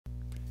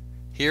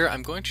Here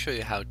I'm going to show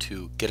you how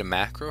to get a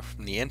macro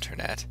from the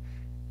internet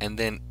and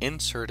then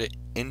insert it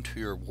into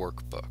your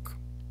workbook.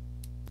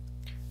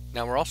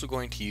 Now we're also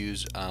going to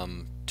use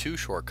two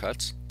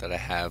shortcuts that I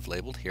have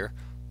labeled here.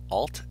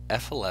 Alt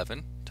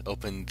F11 to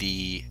open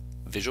the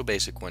Visual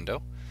Basic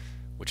window,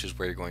 which is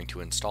where you're going to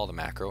install the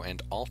macro,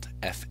 and Alt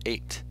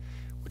F8,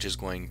 which is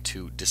going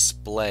to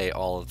display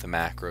all of the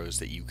macros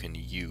that you can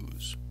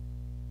use.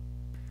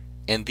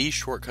 And these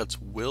shortcuts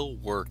will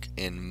work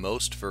in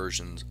most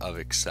versions of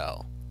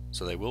Excel.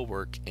 So they will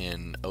work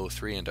in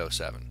 03 and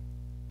 07.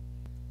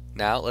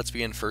 Now let's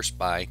begin first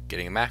by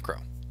getting a macro.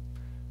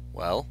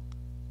 Well,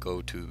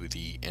 go to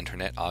the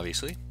internet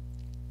obviously,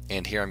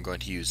 and here I'm going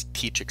to use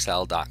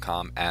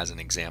teachexcel.com as an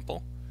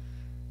example.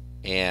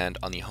 And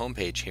on the home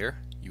page here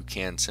you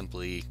can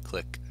simply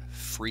click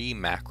free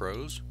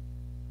macros,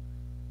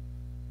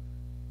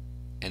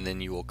 and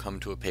then you will come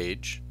to a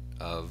page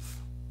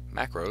of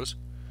macros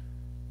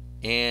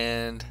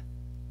and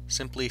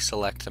simply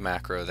select the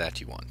macro that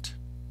you want.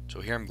 So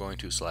here I'm going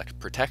to select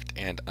protect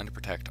and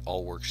unprotect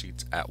all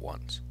worksheets at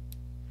once.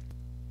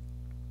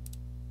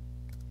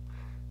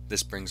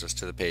 This brings us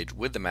to the page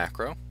with the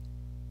macro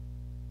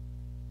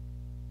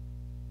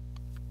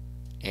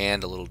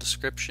and a little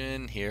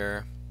description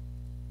here,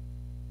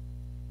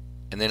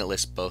 and then it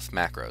lists both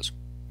macros: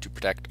 to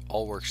protect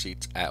all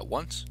worksheets at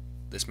once,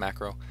 this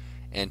macro,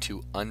 and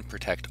to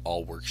unprotect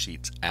all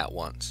worksheets at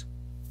once.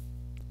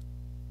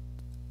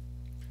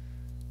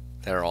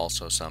 There are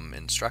also some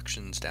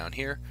instructions down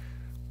here.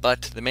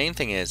 But the main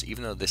thing is,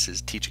 even though this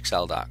is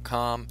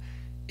teachexcel.com,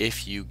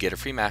 if you get a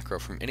free macro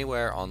from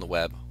anywhere on the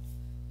web,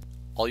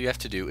 all you have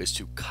to do is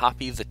to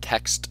copy the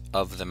text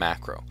of the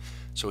macro.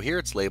 So here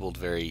it's labeled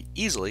very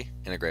easily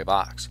in a gray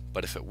box,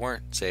 but if it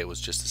weren't, say it was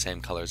just the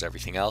same color as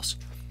everything else,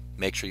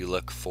 make sure you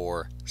look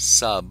for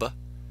sub.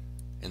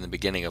 In the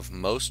beginning of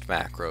most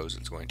macros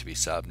it's going to be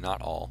sub,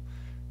 not all,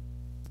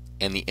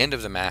 and the end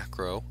of the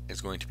macro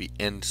is going to be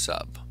end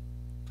sub.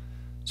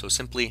 So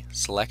simply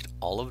select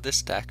all of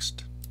this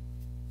text,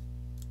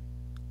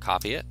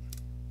 copy it,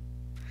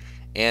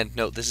 and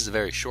note this is a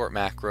very short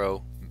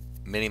macro.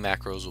 Many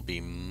macros will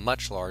be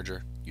much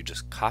larger. You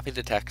just copy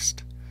the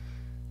text,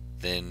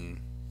 then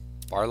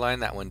bar line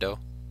that window,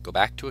 go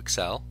back to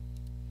Excel,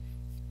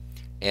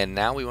 and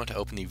now we want to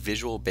open the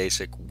Visual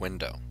Basic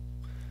window.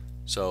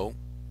 So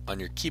on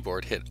your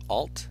keyboard hit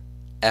Alt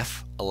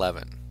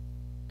F11,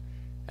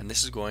 and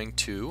this is going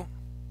to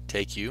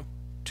take you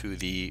to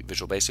the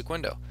Visual Basic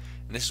window,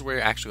 and this is where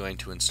you're actually going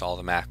to install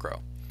the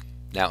macro.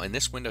 Now in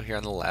this window here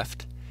on the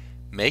left,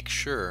 make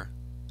sure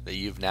that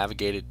you've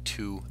navigated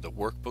to the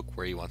workbook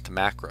where you want the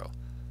macro.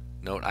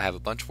 Note I have a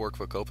bunch of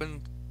workbooks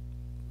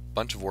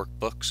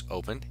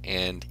open,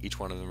 and each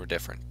one of them are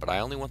different, but I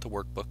only want the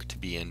workbook to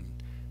be in,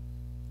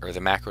 or the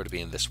macro to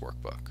be in this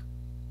workbook.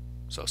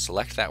 So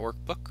select that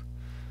workbook,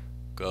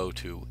 go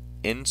to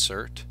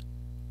Insert,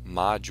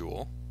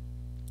 Module,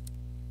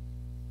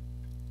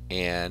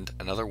 and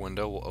another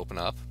window will open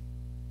up,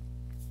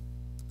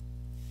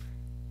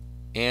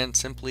 and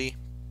simply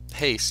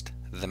paste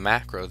the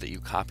macro that you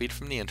copied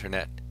from the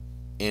internet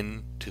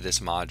into this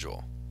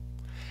module.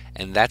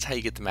 And that's how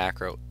you get the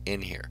macro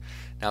in here.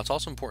 Now it's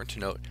also important to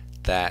note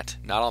that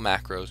not all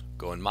macros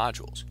go in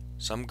modules.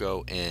 Some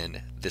go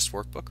in this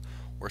workbook,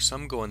 or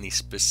some go in the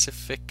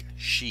specific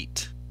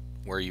sheet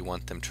where you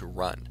want them to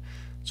run.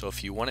 So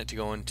if you want it to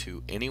go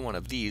into any one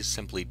of these,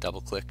 simply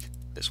double click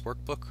this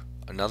workbook.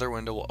 Another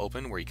window will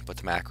open where you can put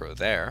the macro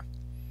there,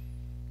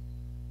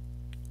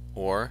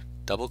 or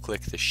double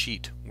click the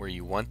sheet where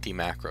you want the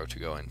macro to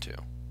go into.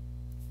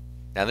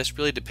 Now this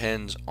really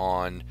depends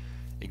on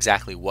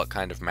exactly what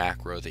kind of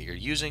macro that you're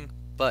using,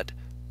 but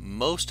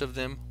most of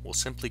them will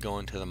simply go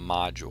into the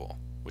module,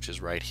 which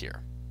is right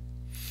here.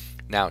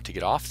 Now to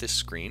get off this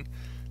screen,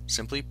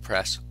 simply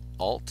press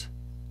Alt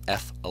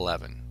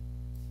F11.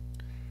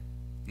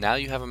 Now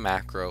you have a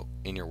macro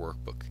in your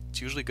workbook.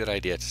 It's usually a good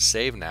idea to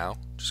save now,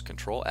 just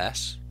Control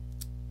S,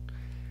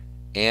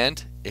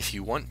 and if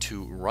you want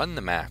to run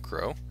the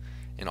macro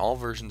in all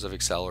versions of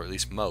Excel, or at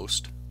least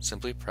most,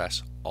 simply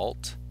press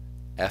Alt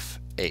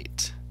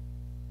F8.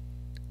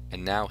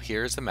 And now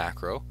here's the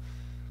macro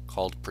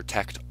called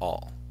Protect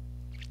All.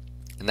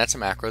 And that's a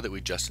macro that we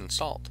just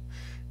installed.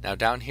 Now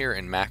down here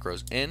in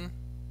Macros In,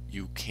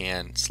 you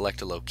can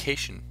select a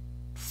location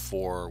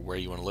for where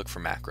you want to look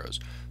for macros.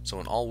 So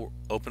in all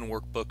open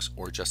workbooks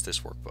or just this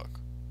workbook.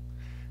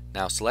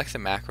 Now select the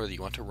macro that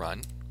you want to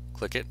run,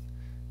 click it,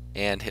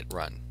 and hit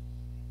Run.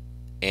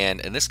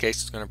 And in this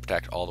case it's going to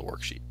protect all the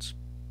worksheets.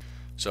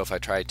 So if I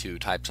try to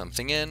type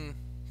something in,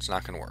 it's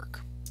not going to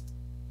work.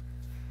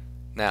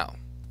 Now,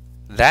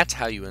 that's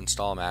how you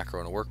install a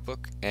macro in a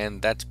workbook,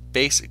 and that's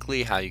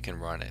basically how you can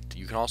run it.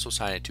 You can also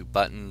assign it to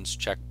buttons,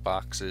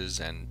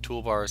 checkboxes, and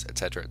toolbars,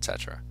 etc.,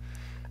 etc.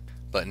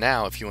 But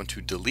now, if you want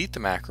to delete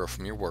the macro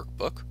from your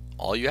workbook,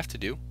 all you have to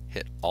do,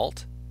 hit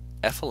Alt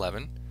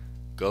F11,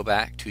 go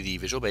back to the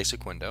Visual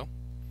Basic window,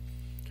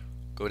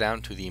 go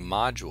down to the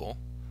module,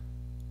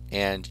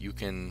 and you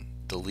can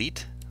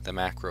delete the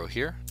macro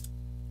here,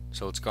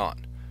 so it's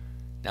gone.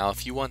 Now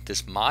if you want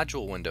this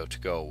module window to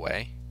go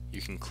away,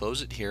 you can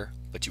close it here,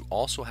 but you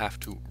also have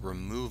to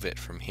remove it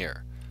from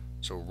here.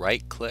 So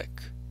right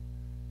click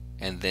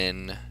and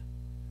then,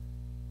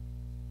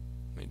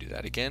 let me do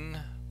that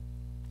again,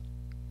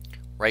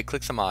 right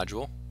click the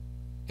module,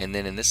 and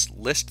then in this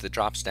list that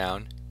drops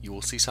down you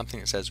will see something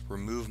that says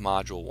remove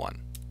module 1.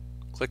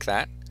 Click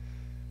that.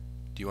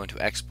 Do you want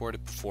to export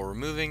it before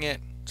removing it?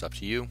 It's up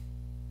to you.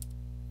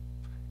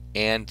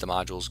 And the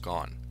module's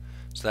gone.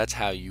 So that's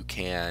how you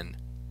can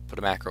put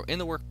a macro in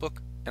the workbook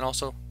and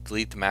also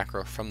delete the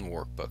macro from the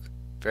workbook.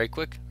 Very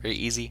quick, very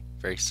easy,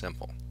 very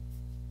simple.